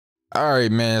All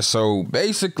right, man. So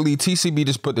basically, TCB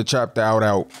just put the chapter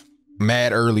out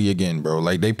mad early again, bro.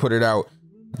 Like they put it out,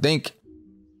 I think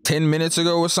 10 minutes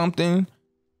ago or something.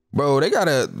 Bro, they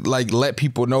gotta like let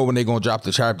people know when they're gonna drop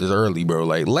the chapters early, bro.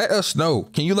 Like let us know.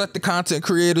 Can you let the content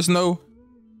creators know?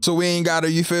 So we ain't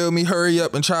gotta, you feel me, hurry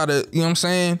up and try to, you know what I'm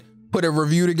saying, put a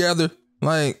review together.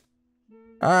 Like,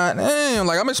 damn,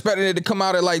 like I'm expecting it to come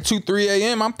out at like 2, 3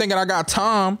 a.m. I'm thinking I got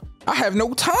time. I have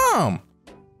no time.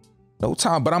 No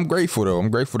time, but I'm grateful though. I'm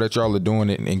grateful that y'all are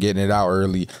doing it and getting it out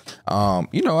early.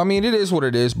 You know, I mean, it is what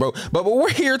it is, bro. But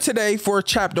we're here today for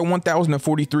chapter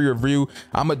 1043 review.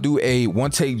 I'm gonna do a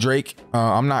one take Drake.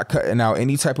 I'm not cutting out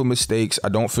any type of mistakes. I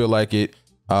don't feel like it.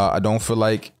 I don't feel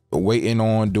like waiting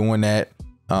on doing that.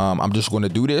 I'm just gonna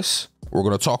do this. We're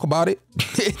gonna talk about it.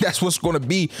 That's what's gonna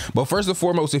be. But first and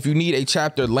foremost, if you need a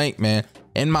chapter link, man,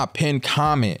 in my pinned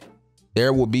comment,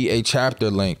 there will be a chapter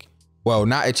link. Well,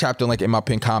 not a chapter link in my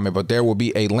pinned comment, but there will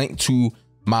be a link to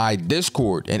my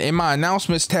Discord. And in my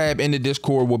announcements tab in the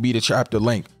Discord will be the chapter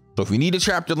link. So if you need a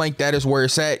chapter link, that is where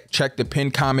it's at. Check the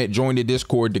pinned comment, join the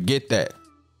Discord to get that.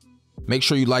 Make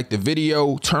sure you like the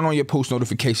video, turn on your post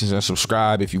notifications, and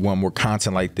subscribe if you want more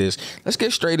content like this. Let's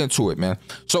get straight into it, man.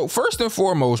 So first and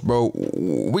foremost, bro,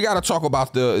 we got to talk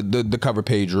about the cover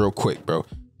page real quick, bro.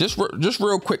 Just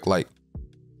real quick, like.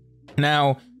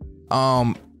 Now,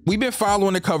 we've been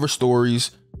following the cover stories.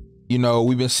 You know,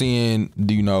 we've been seeing,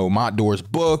 you know, Montdoor's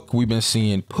book. We've been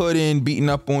seeing Puddin beating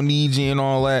up on Niji and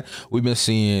all that. We've been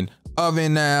seeing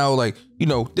Oven now, like, you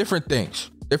know, different things,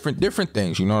 different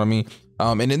things. You know what I mean?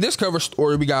 And in this cover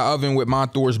story, we got Oven with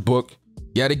Montdoor's book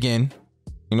yet again.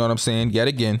 You know what I'm saying? Yet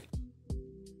again.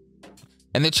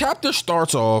 And the chapter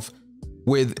starts off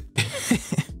with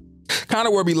kind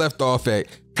of where we left off at.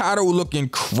 Kaido looking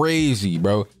crazy,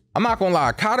 bro. I'm not gonna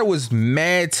lie, Kaido was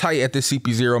mad tight at the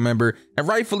CP0 member, and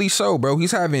rightfully so, bro.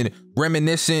 He's having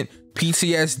reminiscent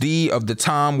PTSD of the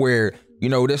time where, you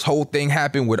know, this whole thing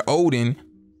happened with Odin,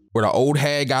 where the old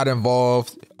hag got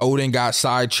involved. Odin got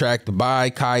sidetracked by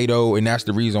Kaido, and that's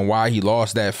the reason why he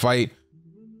lost that fight,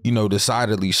 you know,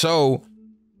 decidedly so.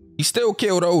 He still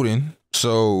killed Odin,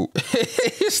 so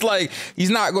it's like he's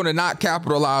not gonna not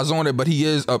capitalize on it, but he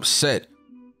is upset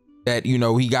that, you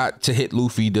know, he got to hit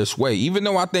Luffy this way, even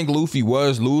though I think Luffy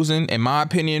was losing, in my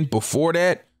opinion, before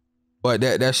that. But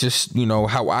that's just, you know,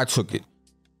 how I took it.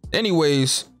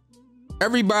 Anyways,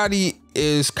 everybody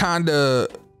is kind of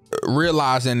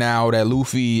realizing now that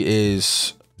Luffy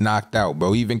is knocked out,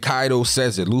 bro. Even Kaido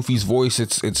says it. Luffy's voice,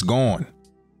 it's gone.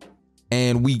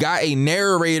 And we got a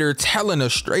narrator telling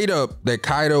us straight up that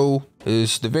Kaido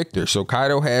is the victor. So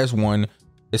Kaido has won.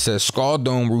 It says Skull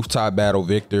Dome Rooftop Battle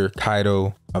Victor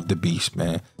Kaido of the Beast,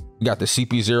 man. You got the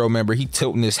CP0 member. He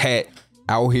tilting his hat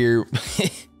out here.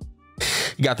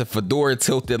 You got the fedora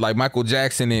tilted like Michael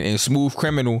Jackson and Smooth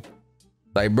Criminal.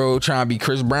 Like, bro, trying to be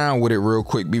Chris Brown with it real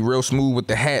quick. Be real smooth with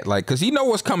the hat. Like, because he know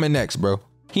what's coming next, bro.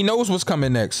 He knows what's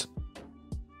coming next.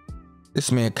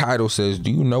 This man Kaido says, do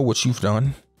you know what you've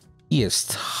done? He is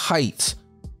tight.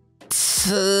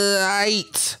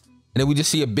 Tight. And then we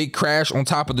just see a big crash on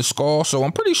top of the skull. So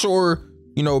I'm pretty sure,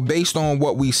 you know, based on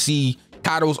what we see,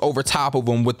 Kaido's over top of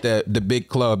him with the big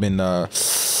club. And I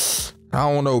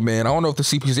don't know, man. I don't know if the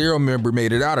CP0 member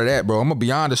made it out of that, bro. I'm gonna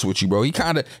be honest with you, bro. He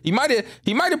might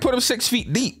have put him 6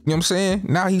 feet deep. You know what I'm saying?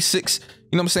 Now he's 6. You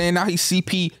know what I'm saying? Now he's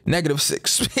CP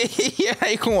 -6. Yeah, I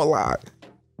ain't gonna lie.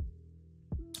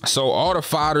 So all the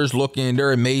fighters looking,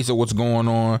 they're amazed at what's going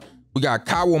on. We got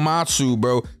Kawamatsu,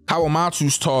 bro.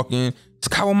 Kawamatsu's talking. It's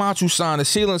Kawamatsu sign. The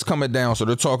ceiling's coming down, so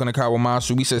they're talking to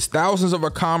Kawamatsu. He says thousands of our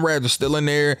comrades are still in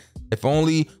there. If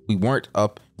only we weren't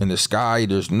up in the sky.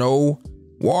 There's no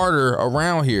water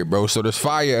around here, bro. So there's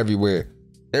fire everywhere.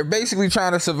 They're basically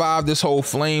trying to survive this whole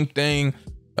flame thing.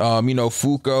 You know,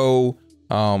 Fuko,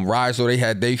 Raizo, they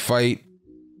had they fight.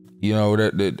 You know,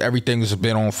 everything's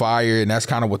been on fire, and that's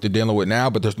kind of what they're dealing with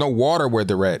now. But there's no water where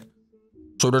they're at.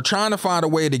 So they're trying to find a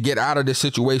way to get out of this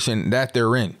situation that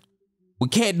they're in. We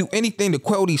can't do anything to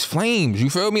quell these flames. You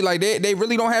feel me? Like they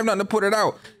really don't have nothing to put it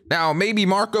out. Now, maybe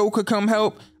Marco could come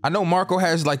help. I know Marco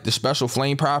has like the special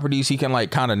flame properties. He can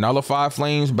like kind of nullify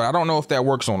flames, but I don't know if that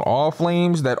works on all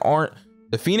flames that aren't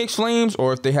the Phoenix flames,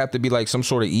 or if they have to be like some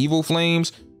sort of evil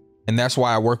flames. And that's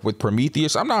why I work with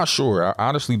Prometheus. I'm not sure. I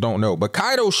honestly don't know. But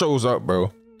Kaido shows up,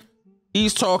 bro.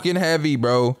 He's talking heavy,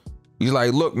 bro. He's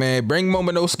like, look, man, bring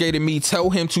Momonosuke to me. Tell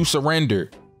him to surrender.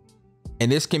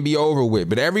 And this can be over with.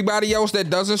 But everybody else that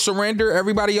doesn't surrender,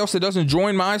 everybody else that doesn't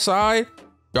join my side,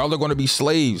 y'all are going to be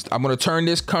slaves. I'm going to turn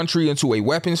this country into a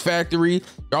weapons factory.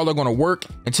 Y'all are going to work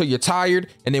until you're tired.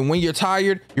 And then when you're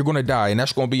tired, you're going to die. And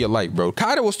that's going to be your life, bro.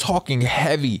 Kaido was talking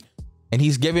heavy. and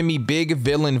he's giving me big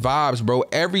villain vibes, bro.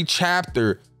 Every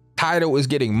chapter, Kaido is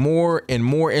getting more and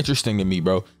more interesting to me,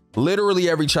 bro. Literally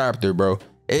every chapter, bro.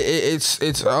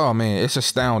 It's oh man, it's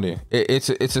astounding. It's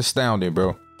astounding,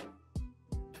 bro.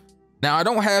 Now I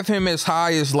don't have him as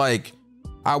high as, like,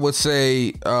 I would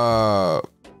say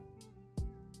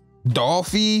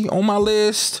Dolphy on my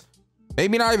list.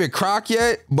 Maybe not even Croc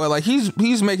yet, but like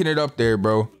he's making it up there,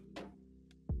 bro.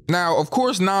 Now, of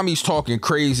course, Nami's talking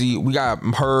crazy. We got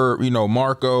her, you know,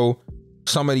 Marco,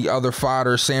 some of the other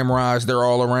fighters, samurais, they're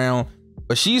all around.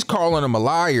 But she's calling him a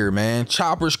liar, man.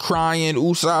 Chopper's crying.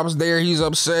 Usopp's there. He's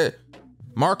upset.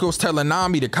 Marco's telling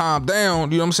Nami to calm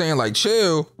down. You know what I'm saying? Like,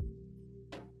 chill.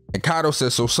 And Kaido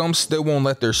says, so some still won't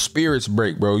let their spirits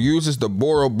break, bro. Uses the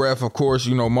Boro breath, of course.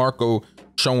 You know, Marco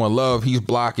showing love. He's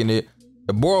blocking it.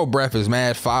 The Boro breath is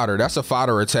mad fodder. That's a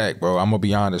fodder attack, bro. I'm going to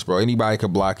be honest, bro. Anybody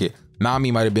could block it.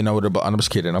 Nami might have been able to, but I'm just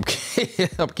kidding. I'm kidding.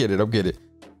 I'm kidding.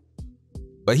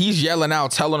 But he's yelling out,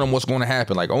 telling them what's going to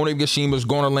happen. Like, Onigashima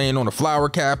going to land on the flower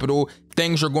capital.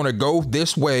 Things are going to go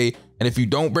this way. And if you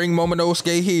don't bring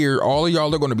Momonosuke here, all of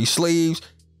y'all are going to be slaves.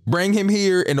 Bring him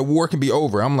here and the war can be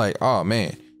over. I'm like, oh,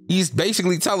 man. He's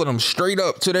basically telling them straight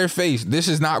up to their face, this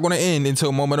is not going to end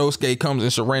until Momonosuke comes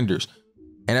and surrenders.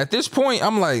 And at this point,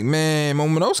 I'm like, man,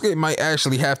 Momonosuke might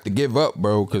actually have to give up,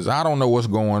 bro, because I don't know what's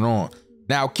going on.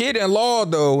 Now, Kid and Law,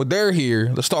 though, they're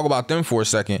here. Let's talk about them for a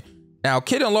second. Now,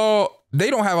 Kid and Law, they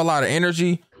don't have a lot of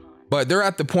energy, but they're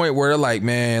at the point where they're like,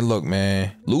 man, look,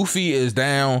 man, Luffy is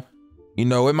down. You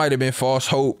know, it might have been false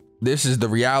hope. This is the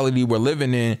reality we're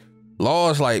living in.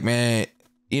 Law's like, man,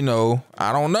 you know,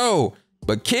 I don't know.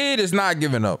 But Kid is not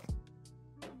giving up.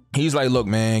 He's like, look,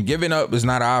 man, giving up is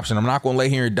not an option. I'm not going to lay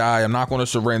here and die. I'm not going to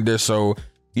surrender. So,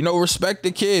 you know, respect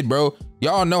the Kid, bro.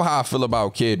 Y'all know how I feel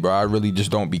about Kid, bro. I really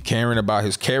just don't be caring about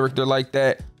his character like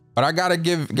that. But I gotta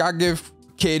give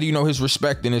Kid, you know, his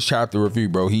respect in his chapter review,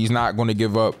 bro. He's not going to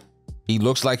give up. He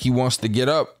looks like he wants to get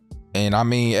up. And I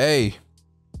mean, hey,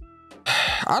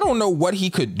 I don't know what he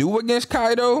could do against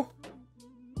Kaido,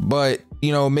 but,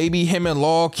 you know, maybe him and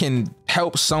Law can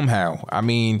help somehow. I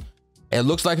mean, it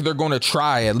looks like they're going to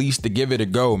try at least to give it a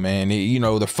go, man. You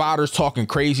know, the father's talking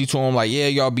crazy to him like, yeah,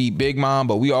 y'all beat Big Mom,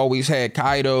 but we always had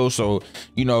Kaido. So,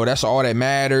 you know, that's all that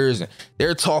matters.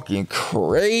 They're talking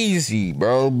crazy,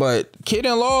 bro. But Kid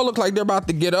and Law look like they're about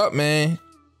to get up, man.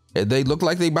 They look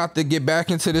like they about to get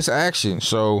back into this action.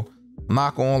 So I'm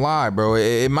not going to lie, bro.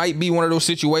 It might be one of those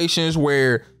situations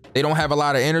where they don't have a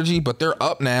lot of energy, but they're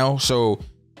up now. So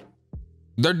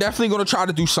they're definitely going to try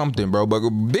to do something, bro. But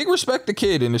big respect to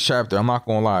Kid in this chapter. I'm not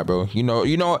going to lie, bro. You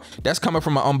know, that's coming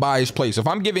from an unbiased place. If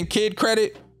I'm giving Kid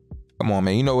credit, come on,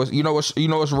 man. You know it's real. You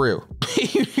know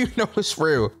it's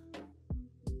real.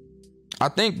 I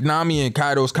think Nami and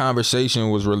Kaido's conversation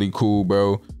was really cool,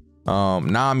 bro.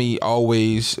 Nami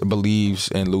always believes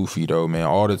in Luffy, though, man,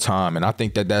 all the time. And I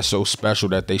think that that's so special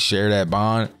that they share that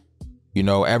bond. You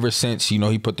know, ever since, you know,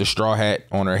 he put the straw hat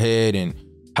on her head and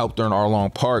helped her in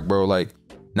Arlong Park, bro. Like,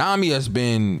 Nami has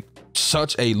been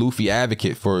such a Luffy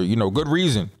advocate for, you know, good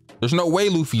reason. There's no way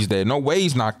Luffy's dead. No way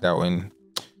he's knocked out. And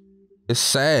it's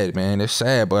sad, man. It's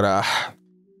sad. But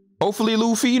hopefully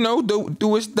Luffy, you know,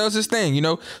 does his thing, you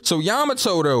know. So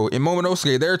Yamato, though, and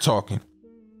Momonosuke, they're talking.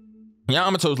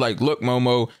 Yamato's like, look,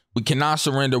 Momo, we cannot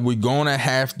surrender. We're going to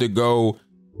have to go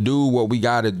do what we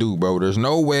got to do, bro. There's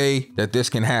no way that this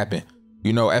can happen.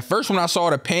 You know, at first when I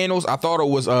saw the panels, I thought it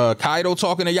was Kaido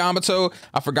talking to Yamato.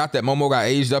 I forgot that Momo got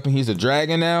aged up and he's a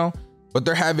dragon now. But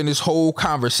they're having this whole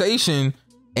conversation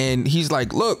and he's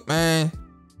like, look, man,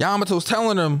 Yamato's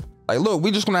telling him, like, look,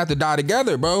 we just gonna have to die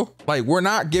together, bro. Like, we're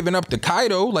not giving up to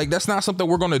Kaido. Like, that's not something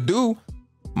we're gonna do.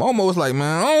 Momo's like,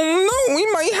 man, oh no,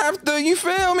 we might have to, you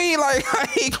feel me? Like, I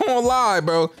ain't gonna lie,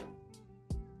 bro.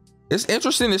 It's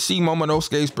interesting to see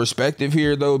Momonosuke's perspective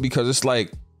here, though, because it's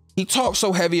like, he talks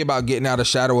so heavy about getting out of the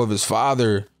shadow of his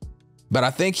father, but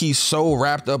I think he's so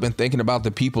wrapped up in thinking about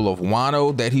the people of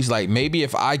Wano that he's like, maybe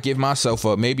if I give myself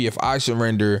up, maybe if I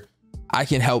surrender, I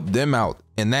can help them out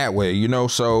in that way, you know?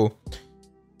 So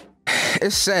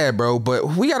it's sad, bro, but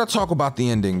we got to talk about the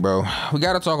ending, bro. We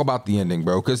got to talk about the ending,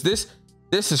 bro, because this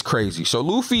is crazy. So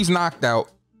Luffy's knocked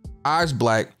out, eyes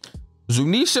black.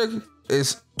 Zunisha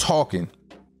is talking.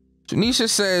 Zunisha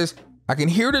says, I can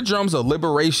hear the drums of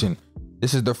liberation.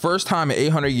 This is the first time in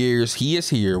 800 years he is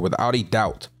here without a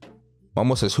doubt.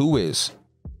 Momo says, who is?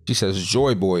 She says,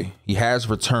 Joy Boy. He has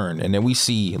returned. And then we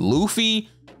see Luffy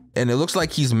and it looks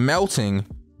like he's melting.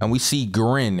 And we see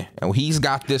Grin. And he's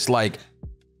got this like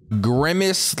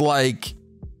grimace, like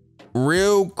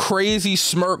real crazy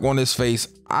smirk on his face.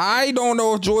 I don't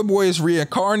know if Joy Boy is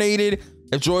reincarnated,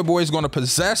 if Joy Boy is going to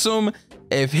possess him.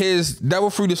 if his devil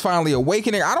fruit is finally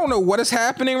awakening. I don't know what is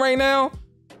happening right now,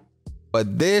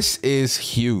 but this is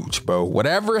huge, bro.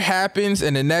 Whatever happens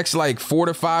in the next like 4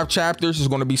 to 5 chapters is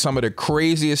going to be some of the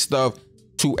craziest stuff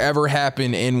to ever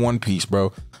happen in One Piece,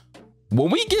 bro. When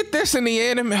we get this in the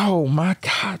anime, oh my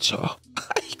God, y'all.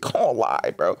 I ain't gonna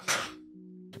lie, bro.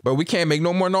 But we can't make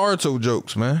no more Naruto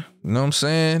jokes, man. You know what I'm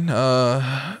saying?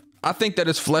 I think that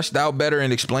it's fleshed out better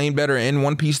and explained better in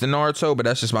One Piece than Naruto, but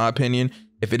that's just my opinion.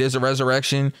 If it is a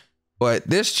resurrection, but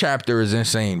this chapter is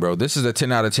insane, bro. This is a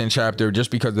 10 out of 10 chapter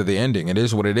just because of the ending. It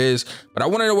is what it is. But I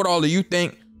want to know what all of you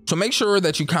think. So make sure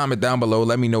that you comment down below.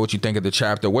 Let me know what you think of the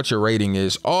chapter, what your rating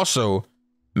is. Also,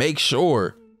 make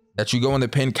sure that you go in the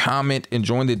pinned comment and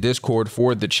join the Discord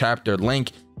for the chapter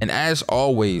link. And as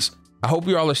always, I hope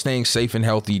you all are staying safe and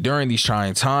healthy during these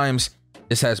trying times.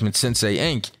 This has been Synsei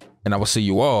Inc., and I will see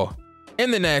you all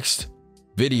in the next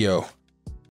video.